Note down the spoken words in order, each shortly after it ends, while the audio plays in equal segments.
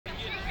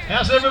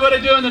How's everybody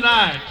doing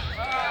tonight?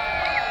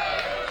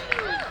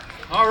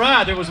 All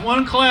right, there was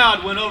one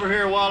cloud went over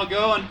here a while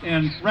ago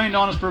and rained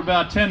on us for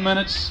about 10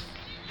 minutes.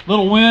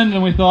 Little wind,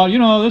 and we thought, you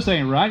know, this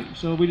ain't right.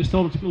 So we just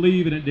told it to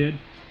leave, and it did.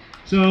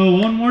 So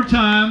one more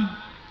time,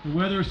 the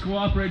weather is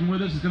cooperating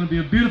with us. It's going to be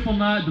a beautiful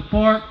night at the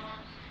park.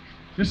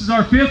 This is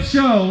our 5th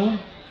show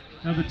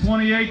of the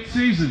 28th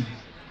season.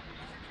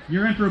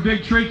 You're in for a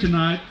big treat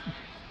tonight.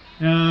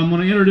 I'm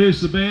going to introduce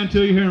the band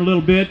to you here in a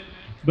little bit.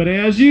 But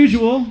as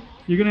usual,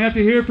 you're going to have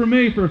to hear from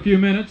me for a few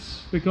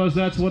minutes because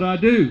that's what I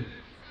do.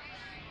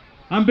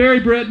 I'm Barry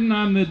Britton.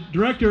 I'm the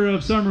director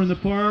of Summer in the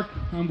Park.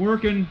 I'm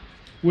working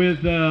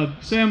with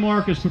San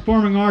Marcos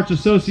Performing Arts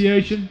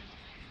Association.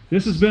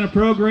 This has been a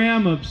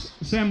program of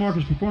San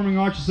Marcos Performing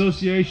Arts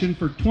Association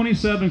for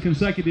 27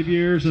 consecutive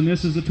years, and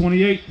this is the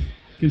 28th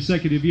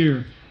consecutive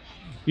year.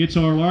 It's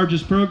our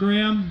largest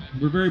program.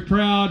 We're very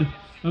proud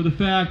of the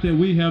fact that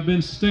we have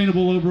been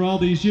sustainable over all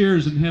these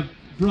years and have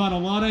brought a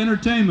lot of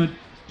entertainment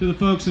to the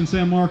folks in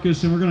San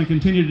Marcos, and we're going to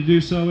continue to do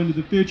so into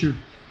the future.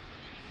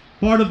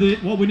 Part of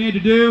what we need to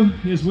do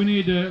is we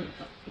need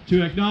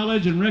to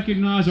acknowledge and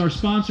recognize our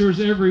sponsors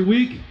every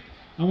week.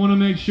 I want to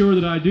make sure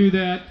that I do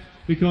that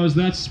because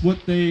that's what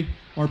they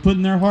are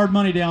putting their hard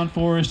money down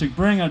for, is to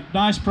bring a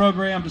nice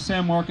program to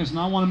San Marcos, and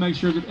I want to make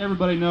sure that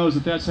everybody knows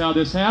that that's how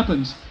this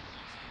happens.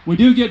 We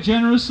do get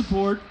generous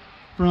support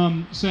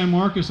from San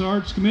Marcos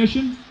Arts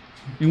Commission,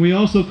 and we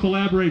also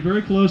collaborate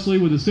very closely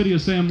with the City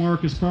of San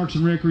Marcos Parks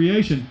and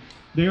Recreation.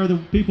 They are the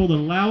people that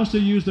allow us to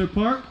use their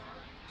park,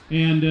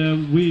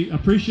 and we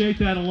appreciate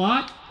that a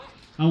lot.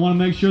 I want to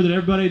make sure that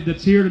everybody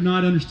that's here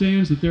tonight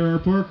understands that there are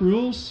park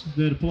rules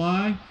that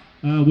apply.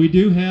 We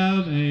do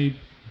have a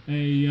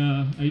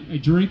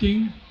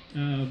drinking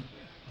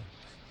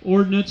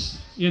ordinance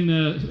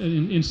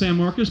in San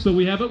Marcos, but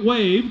we have it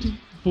waived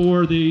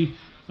for the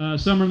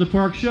Summer in the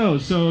Park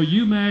shows. So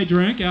you may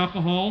drink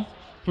alcohol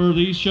for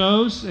these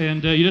shows,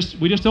 and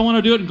we just don't want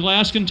to do it in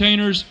glass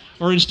containers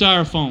or in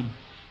styrofoam.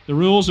 The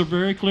rules are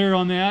very clear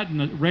on that, and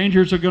the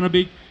rangers are going to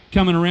be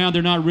coming around.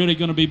 They're not really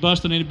going to be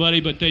busting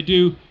anybody, but they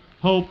do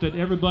hope that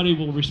everybody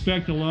will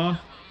respect the law.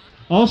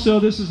 Also,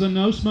 this is a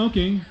no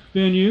smoking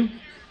venue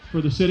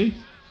for the city.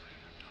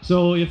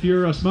 So if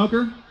you're a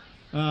smoker,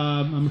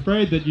 I'm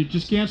afraid that you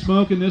just can't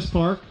smoke in this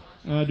park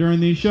during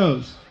these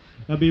shows.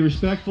 Be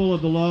respectful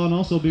of the law and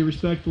also be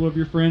respectful of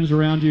your friends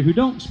around you who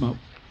don't smoke.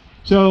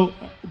 So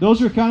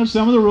those are kind of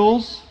some of the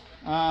rules.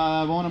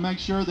 I want to make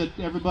sure that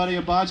everybody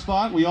abides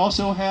by it. We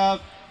also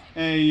have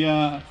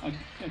a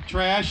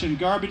trash and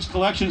garbage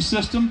collection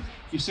system.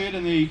 You see it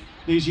in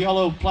these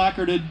yellow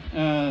placarded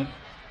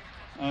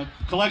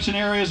collection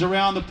areas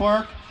around the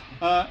park.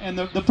 And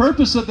the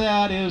purpose of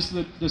that is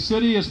that the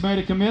city has made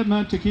a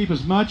commitment to keep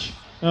as much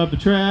of the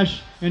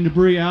trash and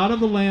debris out of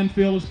the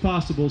landfill as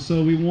possible.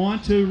 So we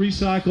want to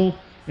recycle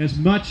as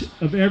much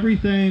of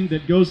everything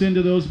that goes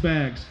into those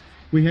bags.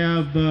 We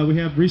have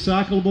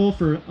recyclable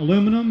for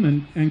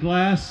aluminum and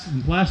glass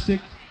and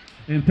plastic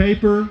and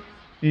paper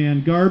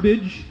and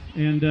garbage,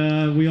 and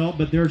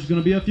but there's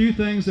going to be a few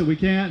things that we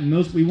can't, and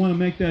those we want to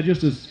make that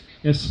just as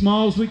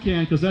small as we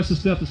can, because that's the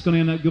stuff that's going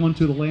to end up going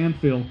to the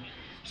landfill.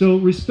 So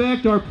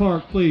respect our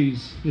park,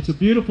 please. It's a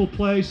beautiful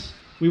place.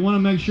 We want to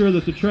make sure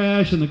that the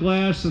trash and the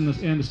glass and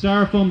the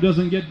styrofoam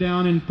doesn't get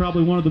down in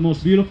probably one of the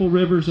most beautiful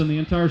rivers in the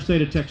entire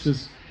state of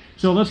Texas.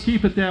 So let's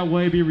keep it that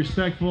way. Be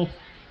respectful.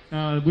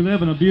 We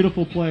live in a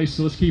beautiful place,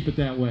 so let's keep it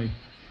that way.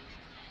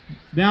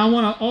 Now, I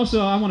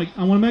want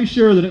to make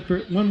sure that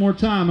for one more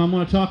time, I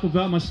want to talk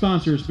about my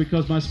sponsors,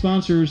 because my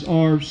sponsors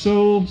are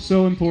so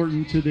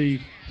important to the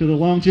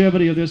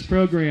longevity of this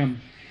program.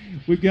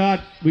 We've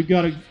got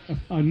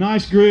a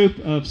nice group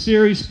of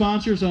series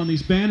sponsors on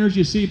these banners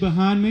you see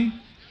behind me.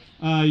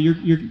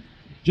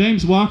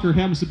 James Walker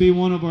happens to be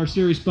one of our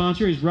series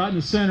sponsors. He's right in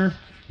the center.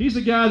 He's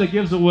the guy that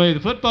gives away the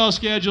football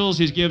schedules.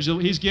 He's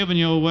giving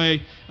you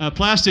away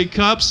plastic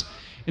cups,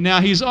 and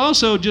now he's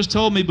also just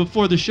told me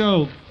before the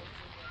show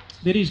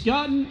that he's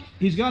got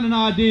an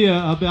idea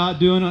about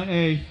doing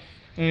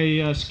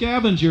a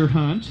scavenger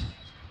hunt.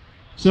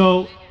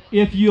 So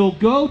if you'll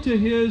go to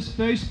his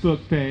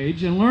Facebook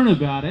page and learn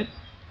about it,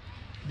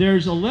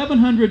 there's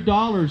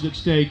 $1,100 at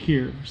stake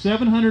here,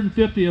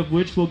 $750 of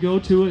which will go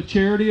to a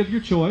charity of your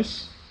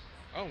choice.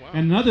 Oh, wow.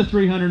 And another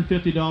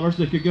 $350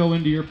 that could go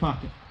into your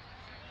pocket.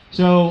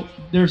 So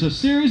there's a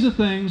series of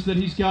things that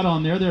he's got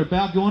on there. They're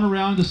about going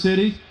around the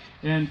city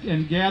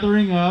and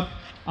gathering up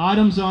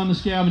items on the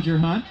scavenger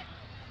hunt.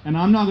 And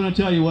I'm not going to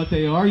tell you what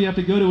they are. You have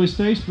to go to his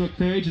Facebook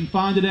page and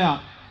find it out.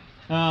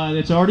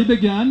 It's already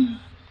begun.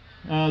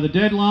 The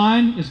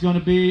deadline is going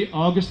to be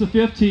August the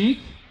 15th.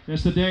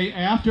 That's the day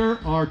after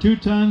our 2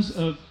 Tons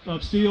of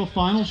Steel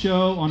final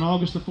show on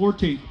August the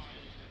 14th.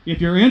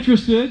 If you're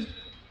interested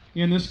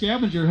in this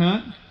scavenger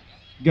hunt,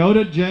 go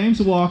to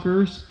James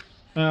Walker's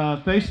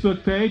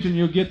Facebook page and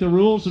you'll get the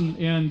rules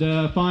and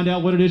find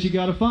out what it is you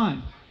got to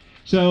find.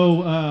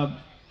 So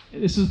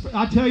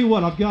I tell you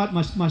what, I've got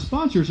my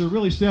sponsors are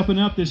really stepping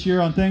up this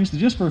year on things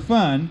just for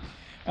fun.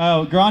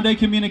 Grande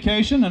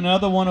Communication,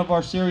 another one of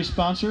our series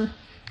sponsor.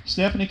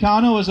 Stephanie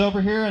Cano is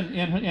over here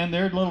in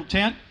their little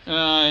tent,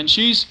 and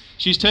she's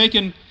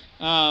taken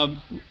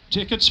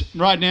tickets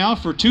right now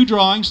for 2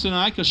 drawings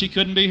tonight because she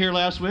couldn't be here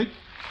last week,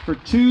 for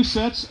 2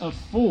 sets of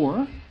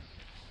 4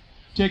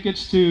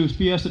 tickets to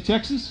Fiesta,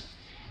 Texas.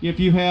 If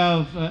you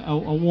have a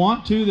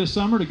want to this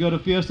summer to go to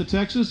Fiesta,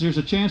 Texas, there's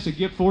a chance to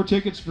get 4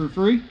 tickets for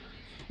free.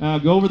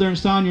 Go over there and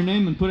sign your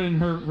name and put it in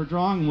her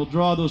drawing, and we'll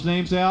draw those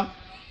names out.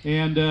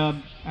 And,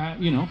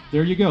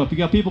 there you go. If you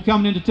got people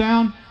coming into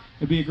town,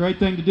 it'd be a great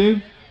thing to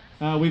do.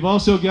 We've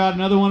also got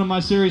another one of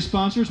my series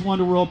sponsors,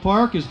 Wonder World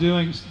Park, is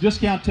doing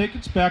discount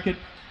tickets back at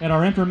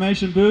our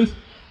information booth.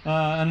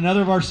 And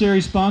another of our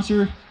series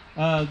sponsor,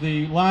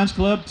 the Lions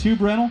Club Tube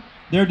Rental,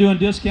 they're doing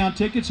discount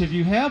tickets. If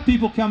you have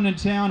people coming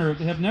into town or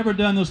have never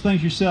done those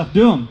things yourself,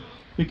 do them,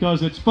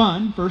 because it's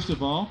fun, first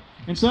of all.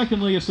 And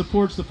secondly, it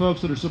supports the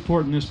folks that are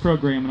supporting this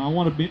program, and I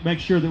want to make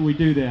sure that we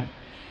do that.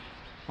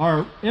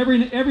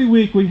 Every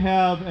week we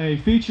have a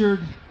featured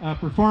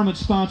performance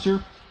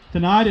sponsor.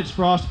 Tonight it's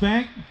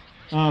Frostbank.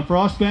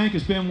 Frostbank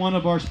has been one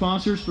of our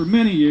sponsors for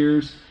many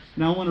years,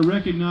 and I want to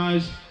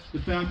recognize the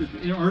fact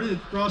that, are there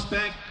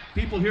Frostbank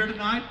people here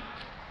tonight?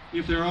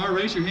 If there are,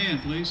 raise your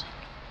hand, please.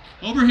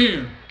 Over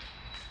here.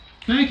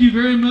 Thank you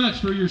very much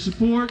for your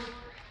support.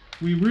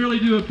 We really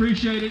do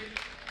appreciate it.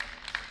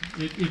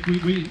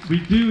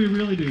 We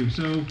really do.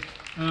 So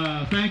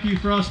thank you,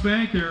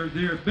 Frostbank.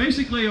 They're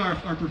basically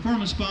our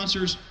performance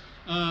sponsors.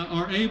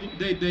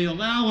 They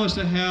allow us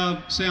to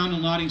have sound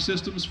and lighting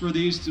systems for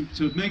these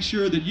to make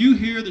sure that you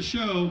hear the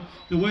show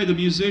the way the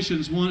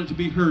musicians want it to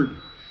be heard.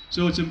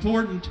 So it's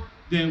important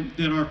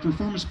that our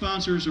performance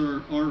sponsors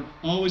are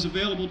always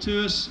available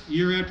to us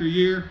year after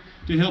year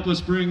to help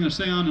us bring a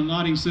sound and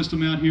lighting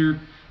system out here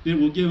that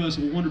will give us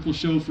a wonderful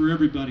show for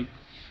everybody.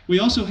 We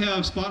also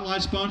have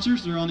spotlight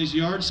sponsors. They're on these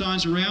yard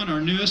signs around. Our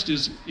newest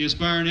is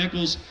Byron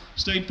Eccles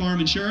State Farm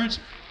Insurance.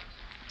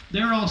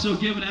 They're also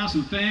giving out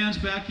some fans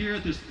back here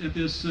at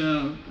this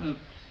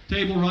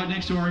table right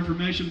next to our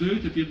information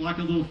booth. If you'd like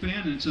a little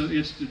fan, it's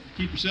to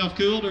keep yourself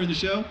cool during the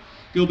show.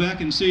 Go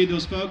back and see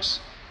those folks,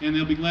 and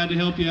they'll be glad to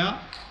help you out.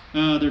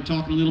 They're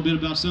talking a little bit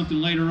about something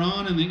later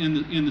on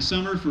in the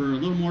summer for a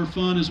little more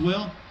fun as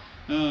well.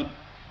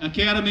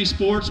 Academy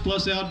Sports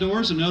Plus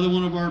Outdoors, another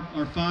one of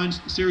our fine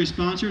series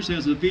sponsors,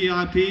 has a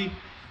VIP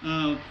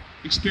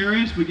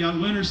experience. We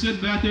got winners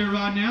sitting back there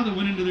right now that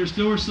went into their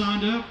store,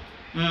 signed up.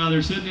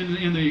 They're sitting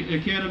in the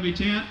Academy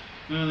tent.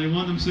 They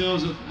won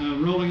themselves a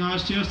rolling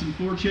ice chest and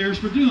 4 chairs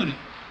for doing it.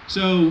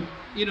 So,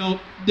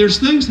 there's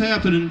things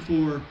happening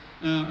for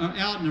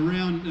out and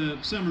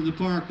around Summer of the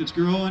Park that's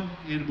growing,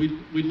 and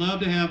we'd love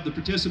to have the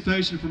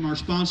participation from our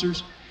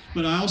sponsors.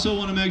 But I also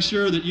want to make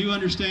sure that you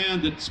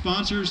understand that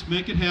sponsors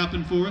make it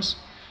happen for us.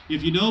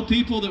 If you know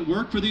people that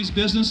work for these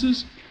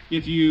businesses,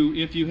 if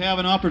you have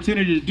an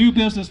opportunity to do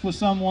business with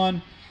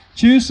someone,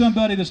 choose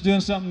somebody that's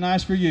doing something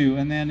nice for you.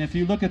 And then if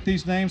you look at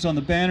these names on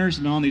the banners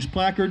and on these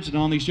placards and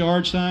on these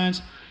yard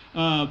signs,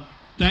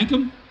 thank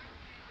them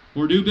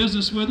or do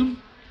business with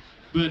them.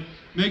 But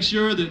make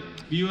sure that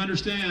you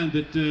understand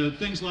that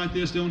things like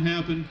this don't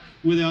happen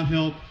without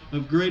help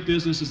of great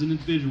businesses and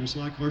individuals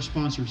like our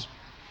sponsors.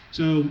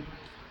 So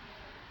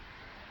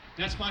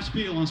that's my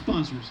spiel on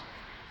sponsors.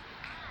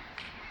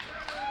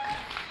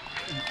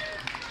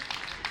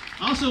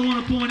 I also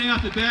want to point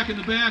out that back in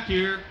the back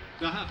here,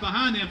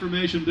 behind the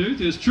information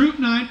booth, is Troop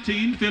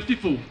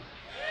 1954.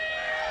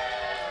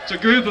 It's a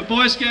group of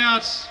Boy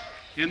Scouts,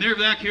 and they're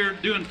back here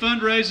doing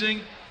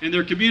fundraising and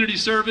their community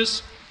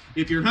service.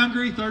 If you're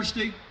hungry,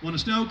 thirsty, want a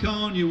snow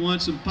cone, you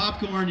want some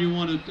popcorn, you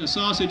want a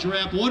sausage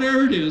wrap,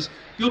 whatever it is,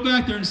 go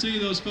back there and see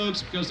those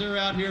folks because they're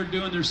out here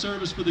doing their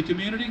service for the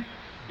community,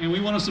 and we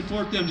want to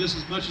support them just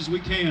as much as we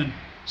can.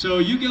 So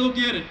you go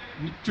get it,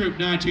 Troop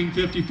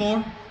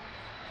 1954.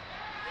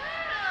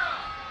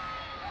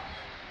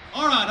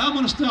 All right, I'm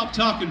going to stop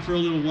talking for a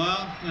little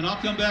while, and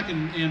I'll come back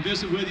and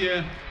visit with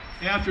you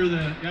after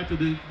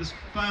this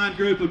fine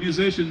group of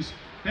musicians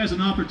has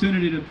an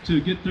opportunity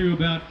to get through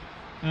about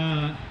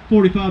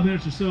 45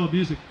 minutes or so of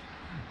music.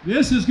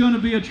 This is going to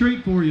be a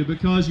treat for you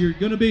because you're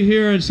going to be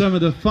hearing some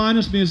of the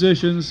finest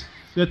musicians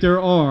that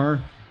there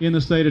are in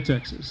the state of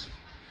Texas.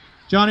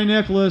 Johnny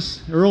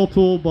Nicholas, Earl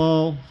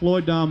Poolball,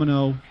 Floyd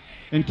Domino,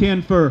 and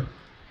Ken Furr.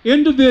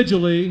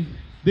 Individually,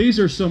 these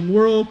are some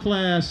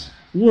world-class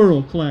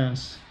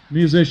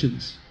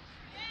musicians.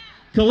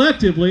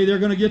 Collectively, they're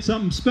going to get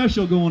something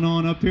special going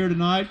on up here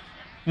tonight,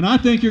 and I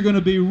think you're going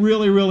to be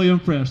really, really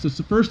impressed. It's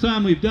the first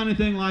time we've done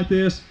anything like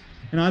this,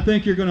 and I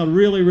think you're going to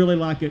really, really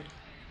like it.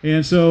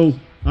 And so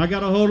I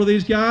got a hold of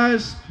these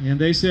guys, and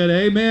they said,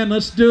 hey, man,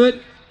 let's do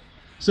it.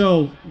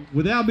 So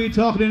without me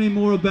talking any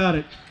more about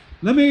it,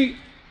 let me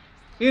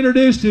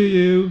introduce to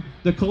you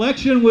the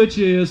collection, which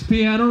is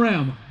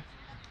Pianorama.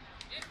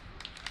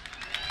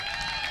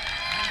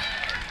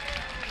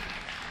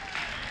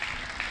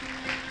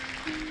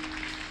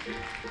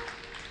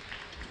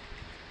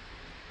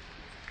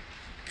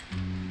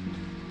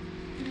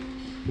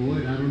 Boy,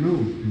 I don't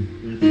know.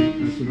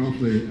 That's an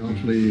awfully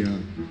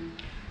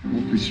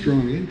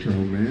strong intro,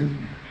 man.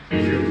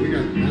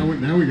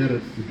 We got to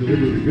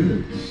deliver the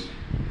goods.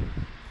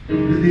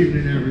 Good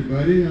evening,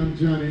 everybody. I'm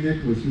Johnny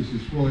Nicholas. This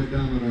is Floyd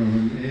Domino,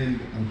 and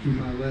to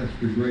my left,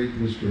 the great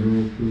Mr.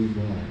 Earl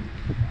Coolball.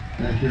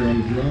 Back here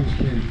on the drums,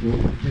 Ken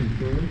Fuller.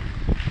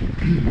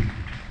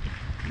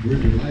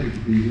 We're delighted to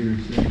be here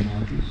in St.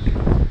 Marcus.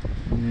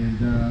 And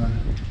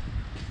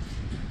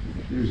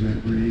there's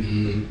that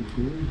radio with the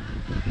cool.